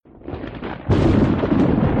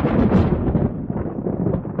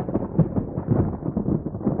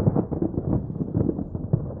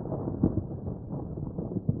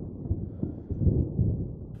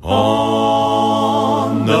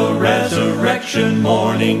resurrection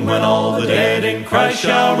morning, when all the dead in Christ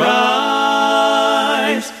shall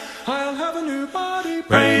rise. I'll have a new body.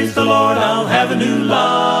 Praise the Lord, I'll have a new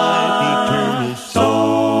life. Eternal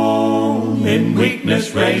soul in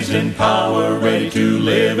weakness, raised in power, ready to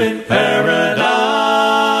live in paradise.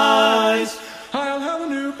 I'll have a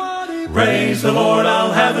new body. Praise the Lord,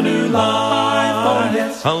 I'll have a new life. Oh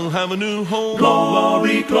yes, I'll have a new home.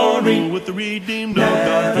 glory, glory, With the redeemed of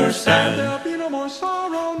never God. stand. There'll be no more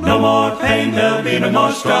sorrow. No more pain, there'll be no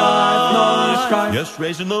more strife, no strife. Yes,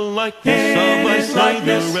 raised in the likeness In of my His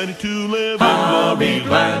likeness, Savior, ready to live I'll in be glory.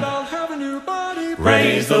 glad. I'll have a new body.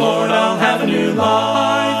 Praise the Lord, I'll have a new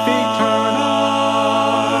life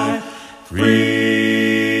eternal.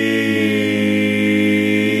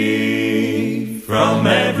 Free from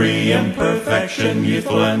every imperfection,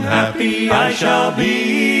 youthful and happy I shall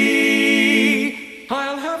be.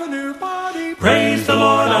 I'll have a new body. Praise the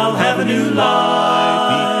Lord, I'll have a new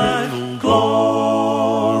life.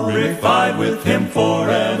 Glorified with Him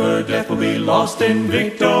forever, death will be lost in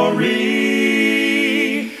victory.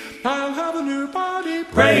 I'll have a new body.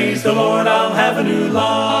 Praise the Lord, I'll have a new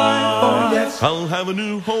life. Oh yes, I'll have a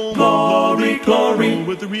new home. glory, glory,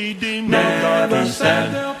 With the redeemed of never God.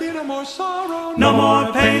 stand. There'll be no more sorrow. No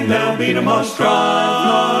more pain, there'll be no more strife,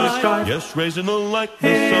 no strife. Yes, raised in the likeness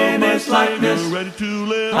In of my His likeness, Savior, ready to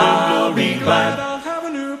live I'll in be glory. glad. I'll have a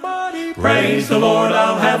new body. Praise the Lord,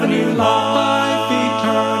 I'll have a new life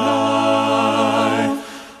eternal.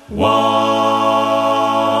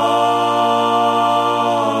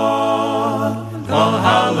 One, a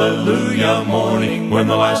hallelujah morning, when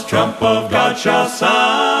the last trump of God shall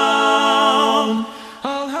sound.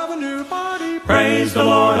 I'll have a new body. Praise the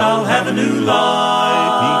Lord, I'll have a new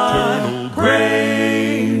life Eternal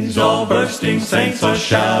praise. All bursting saints are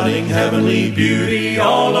shouting heavenly beauty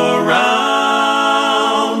all around.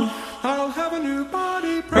 I'll have a new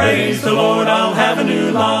body. Praise the Lord, I'll have a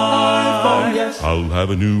new life. Oh yes, I'll have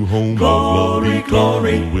a new home. Glory, of love,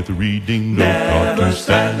 glory, with the redeemed of never God.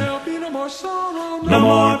 stand. There'll be no more sorrow. No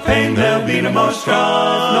more pain, there'll be no more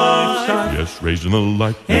strife, no strife. Yes, raised in the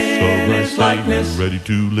likeness In of my His likeness, Savior, ready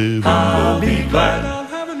to live I'll in be glory. glad. I'll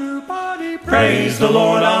have a new body. Praise the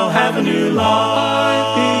Lord, I'll have a new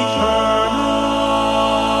life eternal.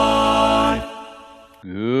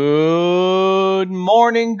 Good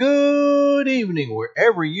morning, good evening,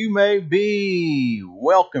 wherever you may be.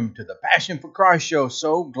 Welcome to the Passion for Christ Show.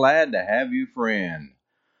 So glad to have you, friend.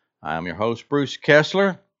 I'm your host, Bruce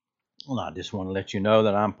Kessler. Well, I just want to let you know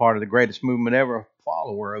that I'm part of the greatest movement ever, a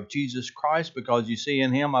follower of Jesus Christ, because you see,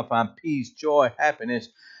 in Him I find peace, joy, happiness.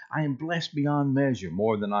 I am blessed beyond measure,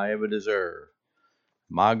 more than I ever deserve.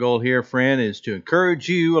 My goal here, friend, is to encourage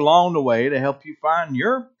you along the way to help you find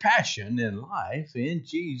your passion in life in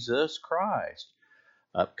Jesus Christ.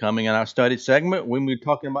 Upcoming in our study segment, we'll be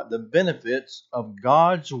talking about the benefits of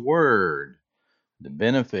God's Word. The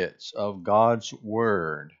benefits of God's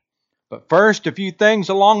Word. But first, a few things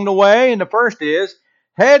along the way, and the first is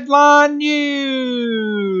Headline News.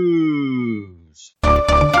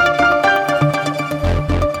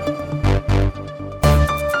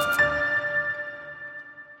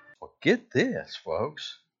 Well, get this,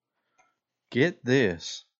 folks. Get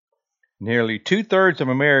this. Nearly two-thirds of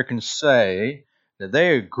Americans say that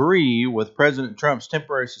they agree with President Trump's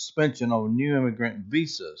temporary suspension on new immigrant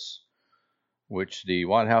visas, which the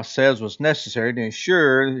White House says was necessary to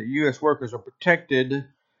ensure that U.S. workers are protected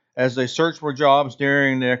as they search for jobs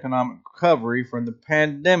during the economic recovery from the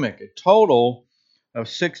pandemic. A total of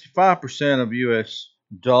 65% of U.S.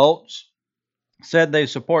 adults said they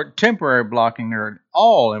support temporary blocking near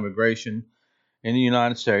all immigration in the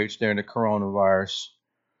United States during the coronavirus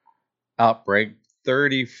outbreak.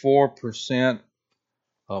 34%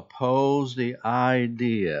 oppose the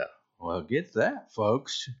idea. Well, get that,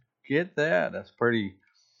 folks. Get that. That's pretty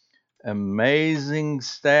amazing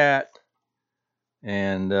stat.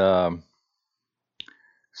 And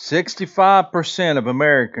 65% of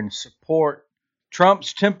Americans support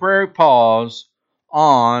Trump's temporary pause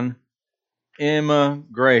on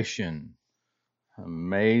immigration.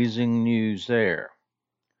 Amazing news there.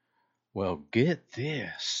 Well, get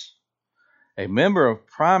this. A member of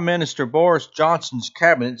Prime Minister Boris Johnson's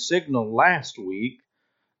cabinet signaled last week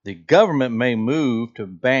the government may move to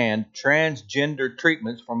ban transgender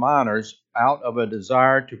treatments for minors out of a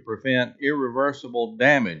desire to prevent irreversible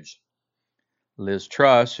damage. Liz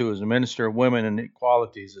Truss, who is the Minister of Women and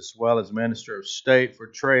Equalities as well as Minister of State for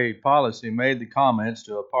Trade Policy, made the comments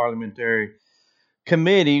to a parliamentary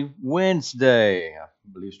committee Wednesday. I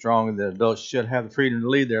believe strongly that adults should have the freedom to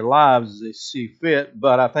lead their lives as they see fit,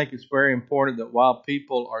 but I think it's very important that while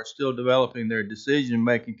people are still developing their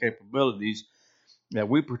decision-making capabilities, that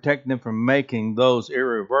we protect them from making those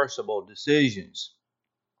irreversible decisions.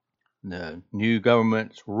 The new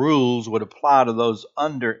government's rules would apply to those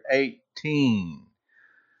under 18.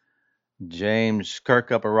 James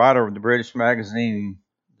Kirkup, a writer of the British magazine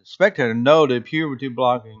The Spectator, noted puberty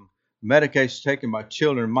blocking medications taken by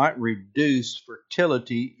children might reduce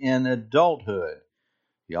fertility in adulthood.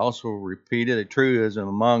 He also repeated a truism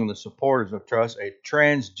among the supporters of trust: a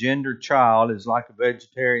transgender child is like a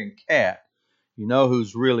vegetarian cat. You know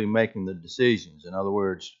who's really making the decisions. In other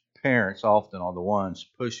words, parents often are the ones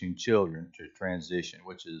pushing children to transition,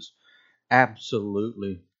 which is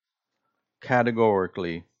absolutely,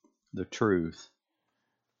 categorically the truth.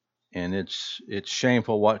 And it's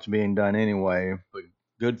shameful what's being done anyway, but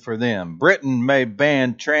good for them. Britain may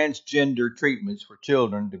ban transgender treatments for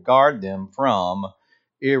children to guard them from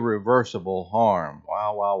irreversible harm.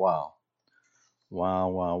 Wow, wow, wow. Wow,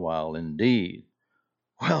 wow, wow, indeed.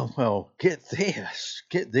 Well, get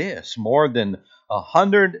this. More than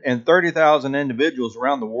 130,000 individuals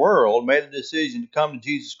around the world made the decision to come to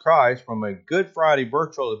Jesus Christ from a Good Friday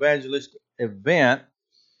virtual evangelistic event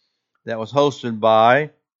that was hosted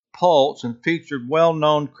by Pulse and featured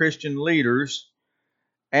well-known Christian leaders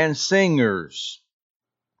and singers.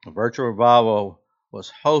 The virtual revival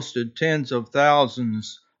was hosted. Tens of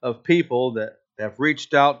thousands of people that have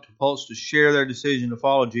reached out to Pulse to share their decision to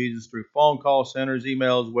follow Jesus through phone call centers,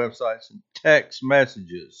 emails, websites, and text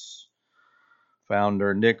messages.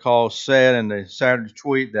 Founder Nick Hall said in a Saturday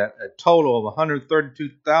tweet that a total of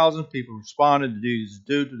 132,000 people responded to Jesus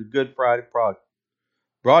due to the Good Friday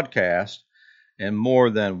broadcast, and more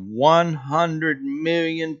than 100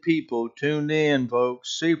 million people tuned in,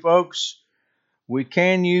 folks. See, folks, we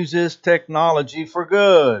can use this technology for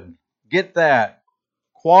good. Get that.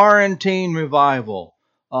 Quarantine revival.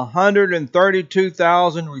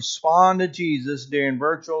 132,000 respond to Jesus during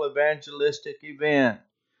virtual evangelistic event.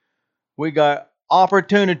 We got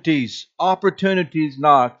opportunities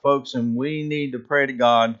knock, folks, and we need to pray to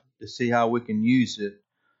God to see how we can use it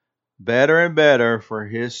better and better for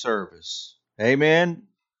His service. Amen.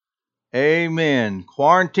 Amen.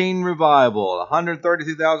 Quarantine revival.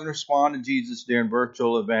 132,000 respond to Jesus during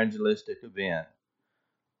virtual evangelistic event.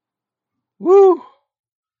 Woo!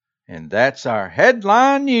 And that's our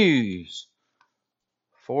headline news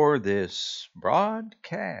for this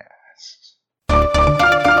broadcast.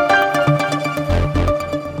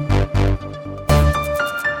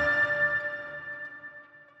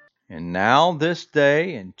 And now this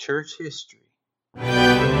day in church history.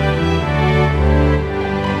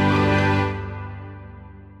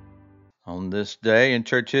 On this day in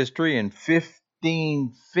church history in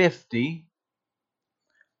 1550,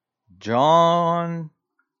 Joan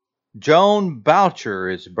Boucher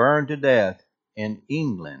is burned to death in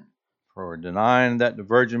England for denying that the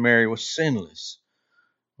Virgin Mary was sinless.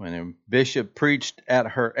 When a bishop preached at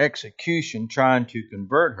her execution trying to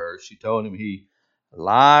convert her, she told him he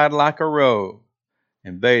lied like a rogue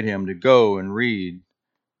and bade him to go and read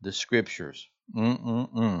the scriptures.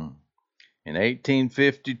 In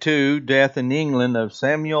 1852, death in England of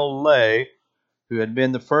Samuel Ley, who had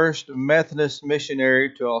been the first Methodist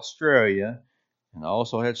missionary to Australia and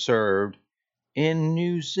also had served in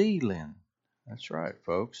New Zealand. That's right,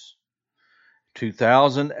 folks.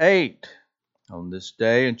 2008, on this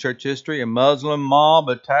day in church history, a Muslim mob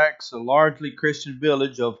attacks a largely Christian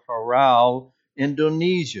village of Harau,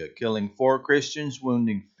 Indonesia, killing 4 Christians,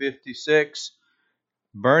 wounding 56,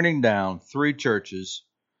 burning down 3 churches,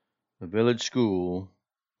 a village school,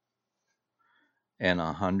 and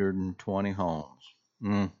 120 homes.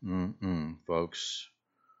 Folks.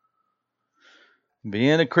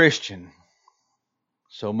 Being a Christian,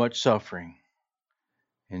 so much suffering,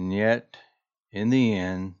 and yet, in the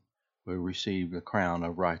end, we receive the crown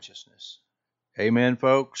of righteousness. Amen,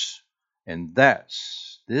 folks? And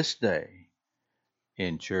that's this day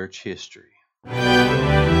in church history.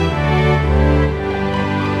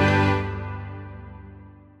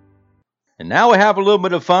 And now we have a little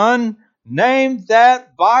bit of fun. Name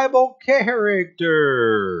that Bible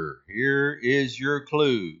character. Here is your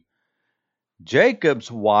clue.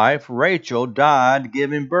 Jacob's wife, Rachel, died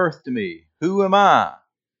giving birth to me. Who am I?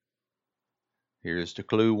 Here's the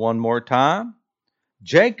clue one more time.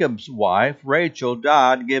 Jacob's wife, Rachel,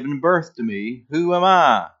 died giving birth to me. Who am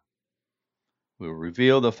I? We'll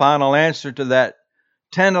reveal the final answer to that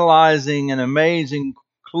tantalizing and amazing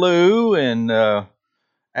clue and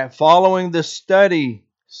following the study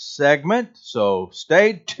segment. So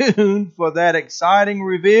stay tuned for that exciting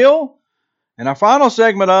reveal. And our final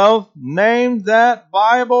segment of Name That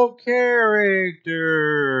Bible Character.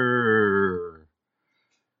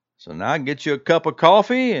 So now get you a cup of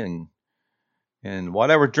coffee and and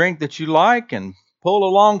whatever drink that you like, and pull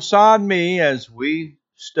alongside me as we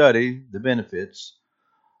study the benefits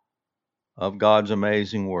of God's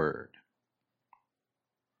amazing Word.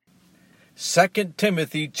 2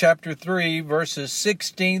 Timothy chapter 3, verses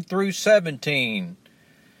 16 through 17.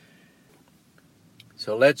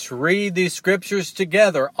 So let's read these scriptures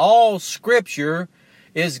together. All scripture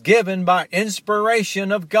is given by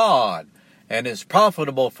inspiration of God, and is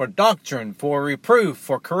profitable for doctrine, for reproof,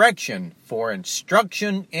 for correction, for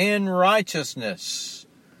instruction in righteousness,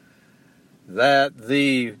 that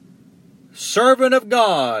the servant of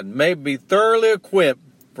God may be thoroughly equipped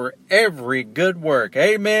for every good work.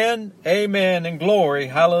 Amen, amen, and glory,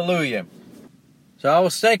 hallelujah. So I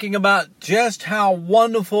was thinking about just how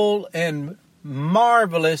wonderful and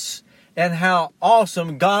marvelous and how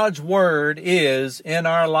awesome God's Word is in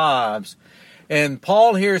our lives. And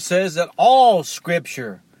Paul here says that all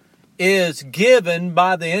Scripture is given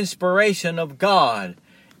by the inspiration of God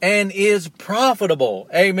and is profitable.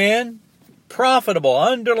 Amen? Profitable.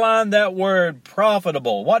 Underline that word,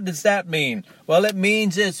 profitable. What does that mean? Well, it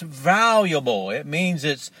means it's valuable. It means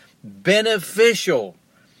it's beneficial.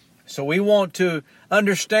 So we want to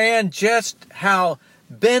understand just how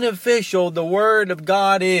beneficial the Word of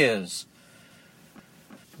God is.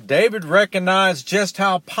 David recognized just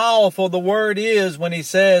how powerful the Word is when he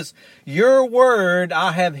says, "Your Word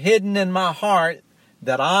I have hidden in my heart,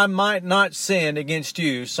 that I might not sin against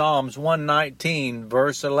you." Psalms 119,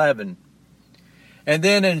 verse 11. And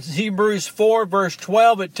then in Hebrews 4, verse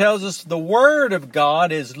 12, it tells us the Word of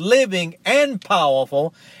God is living and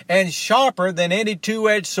powerful and sharper than any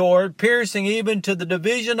two-edged sword, piercing even to the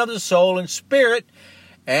division of the soul and spirit,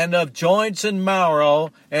 and of joints and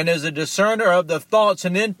marrow, and is a discerner of the thoughts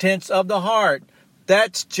and intents of the heart.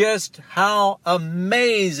 That's just how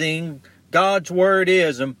amazing God's Word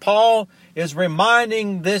is. And Paul is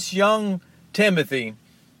reminding this young Timothy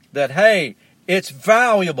that, hey, it's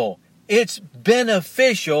valuable, it's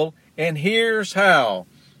beneficial, and here's how.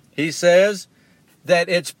 He says that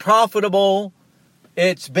it's profitable,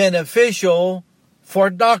 it's beneficial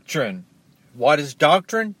for doctrine. What is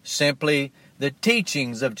doctrine? Simply the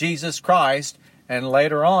teachings of Jesus Christ, and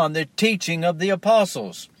later on the teaching of the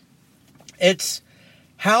apostles. It's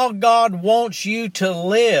how God wants you to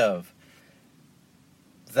live.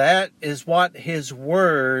 That is what His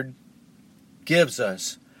Word gives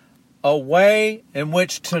us. A way in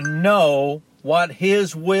which to know what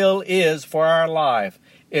His will is for our life.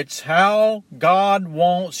 It's how God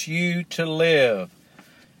wants you to live.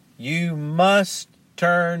 You must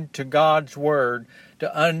turn to God's Word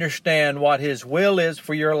to understand what His will is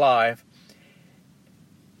for your life.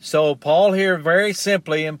 So Paul here very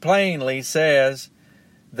simply and plainly says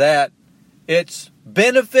that it's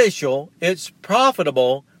beneficial, it's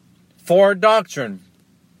profitable for doctrine,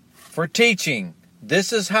 for teaching.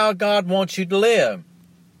 This is how God wants you to live.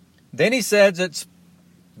 Then he says it's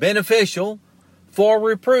beneficial for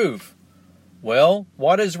reproof. Well,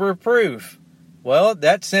 what is reproof? Well,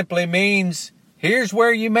 that simply means here's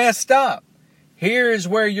where you messed up. Here's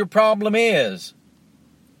where your problem is.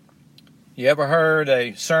 You ever heard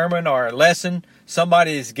a sermon or a lesson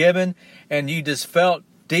somebody is given and you just felt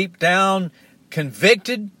deep down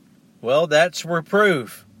convicted? Well, that's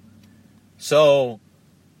reproof. So,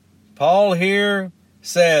 Paul here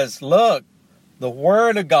says, look, the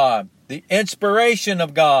Word of God, the inspiration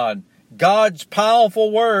of God, God's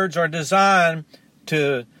powerful words are designed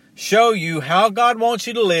to show you how God wants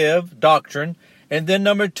you to live, doctrine. And then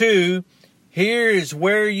number 2, here is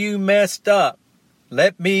where you messed up.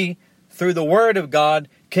 Let me, through the Word of God,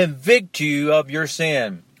 convict you of your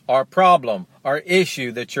sin, or problem, or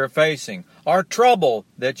issue that you're facing, or trouble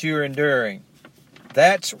that you're enduring.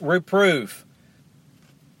 That's reproof.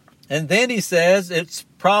 And then he says it's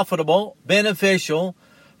profitable, beneficial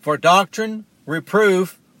for doctrine,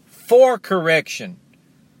 reproof, for correction.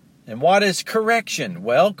 And what is correction?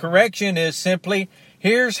 Well, correction is simply,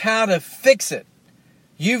 here's how to fix it.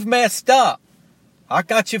 You've messed up. I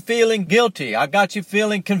got you feeling guilty. I got you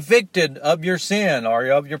feeling convicted of your sin or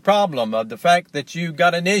of your problem, of the fact that you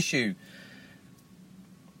got an issue.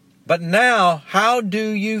 But now, how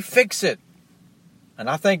do you fix it? And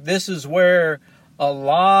I think this is where a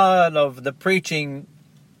lot of the preaching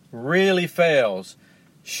really fails.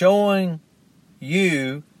 Showing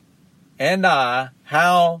you and I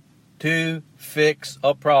how to fix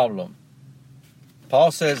a problem.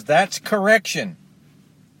 Paul says that's correction.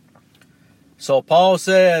 So Paul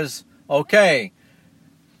says, okay,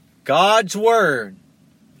 God's Word,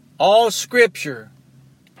 all Scripture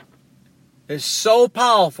is so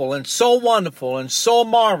powerful and so wonderful and so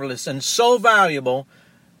marvelous and so valuable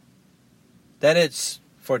that it's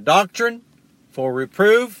for doctrine, for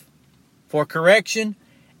reproof, for correction,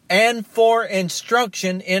 and for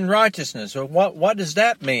instruction in righteousness. So what does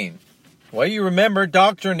that mean? Well, you remember,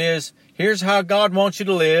 doctrine is, here's how God wants you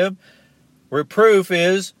to live. Reproof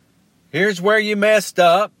is, here's where you messed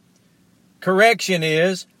up. Correction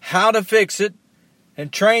is how to fix it.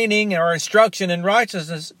 And training or instruction in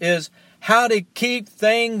righteousness is how to keep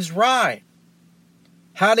things right.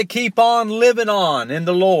 How to keep on living on in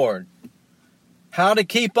the Lord. How to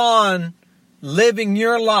keep on living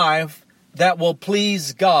your life that will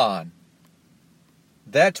please God.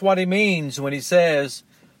 That's what he means when he says,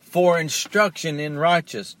 for instruction in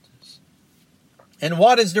righteousness. And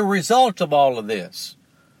what is the result of all of this?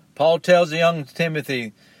 Paul tells the young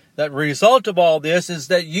Timothy that the result of all this is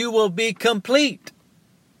that you will be complete.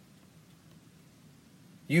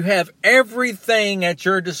 You have everything at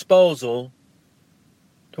your disposal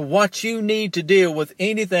to what you need to deal with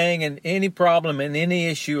anything and any problem and any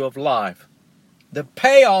issue of life. The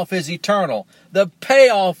payoff is eternal. The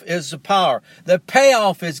payoff is the power. The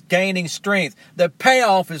payoff is gaining strength. The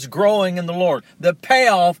payoff is growing in the Lord. The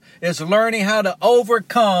payoff is learning how to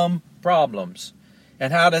overcome problems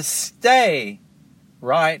and how to stay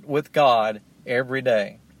right with God every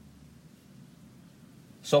day.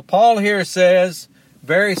 So Paul here says,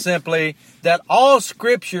 very simply, that all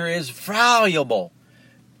Scripture is valuable.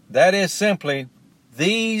 That is simply,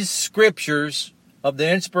 these Scriptures of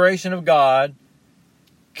the inspiration of God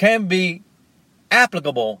can be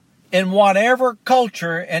applicable in whatever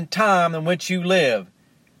culture and time in which you live.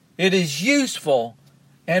 It is useful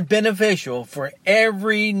and beneficial for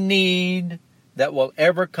every need that will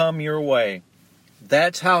ever come your way.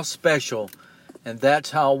 That's how special and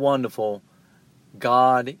that's how wonderful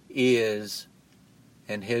God is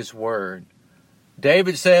in His Word.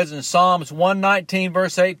 David says in Psalms 119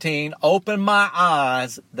 verse 18, open my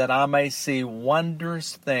eyes that I may see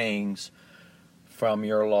wondrous things from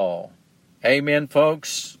your law. Amen,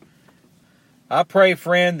 folks. I pray,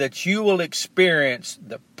 friend, that you will experience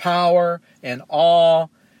the power and awe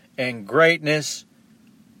and greatness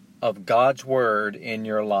of God's Word in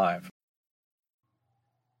your life.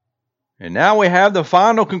 And now we have the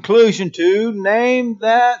final conclusion to Name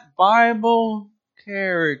That Bible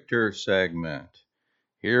Character segment.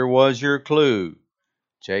 Here was your clue.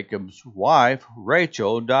 Jacob's wife,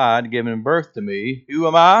 Rachel, died giving birth to me. Who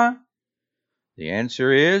am I? The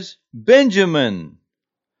answer is Benjamin.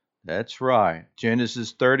 That's right.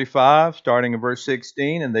 Genesis 35, starting in verse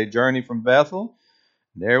 16, and they journeyed from Bethel.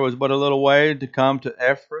 There was but a little way to come to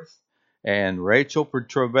Ephrath, and Rachel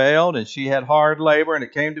travailed, and she had hard labor, and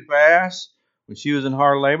it came to pass, when she was in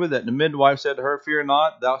hard labor, that the midwife said to her, fear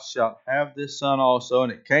not, thou shalt have this son also.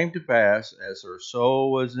 And it came to pass, as her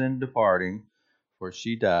soul was in departing, for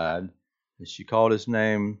she died, and she called his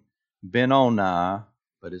name Ben-oni,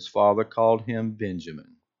 but his father called him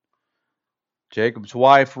Benjamin. Jacob's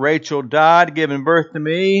wife Rachel died, giving birth to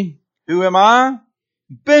me. Who am I?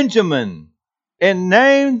 Benjamin. And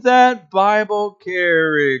named that Bible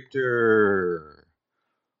character.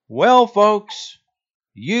 Well, folks,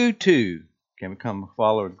 you too can become a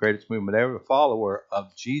follower of the greatest movement ever, a follower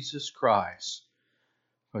of Jesus Christ.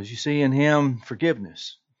 Because you see in Him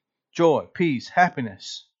forgiveness, joy, peace,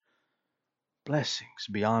 happiness, blessings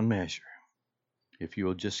beyond measure. If you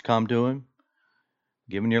will just come to Him,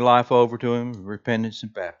 giving your life over to Him, repentance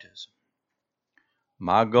and baptism.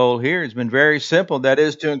 My goal here has been very simple. That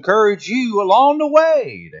is to encourage you along the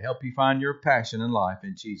way to help you find your passion in life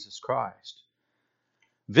in Jesus Christ.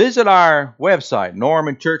 Visit our website,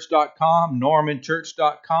 normanchurch.com,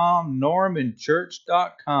 normanchurch.com,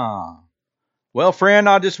 normanchurch.com. Well, friend,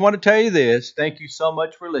 I just want to tell you this. Thank you so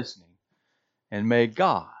much for listening. And may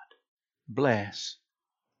God bless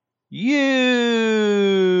you.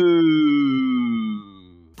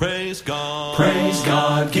 Praise God. Praise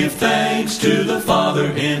God. Give thanks to the Father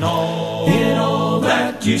in all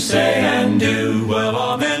that you say and do. Well,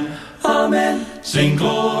 amen. Amen. Sing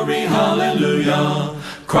glory, hallelujah.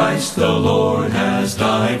 Christ the Lord has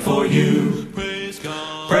died for you. Praise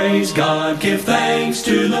God. Praise God. Give thanks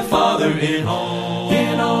to the Father in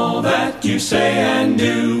all that you say and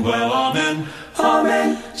do. Well, amen.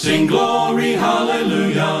 Amen. Sing glory,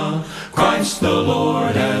 hallelujah. Christ the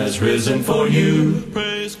Lord has risen for you.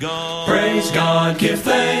 Praise God. Praise God. Give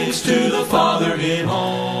thanks to the Father in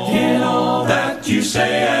all that you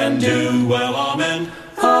say and do. Well, amen.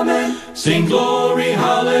 Amen. Sing glory,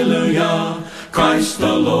 hallelujah. Christ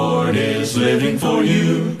the Lord is living for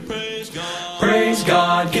you. Praise God. Praise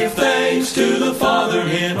God. Give thanks to the Father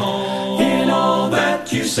in all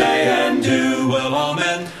that you say and do. Well,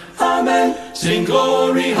 amen. Amen. Sing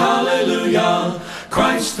glory, hallelujah.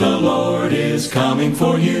 Christ the Lord is coming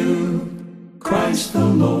for you. Christ the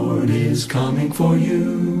Lord is coming for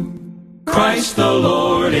you. Christ the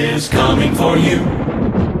Lord is coming for you.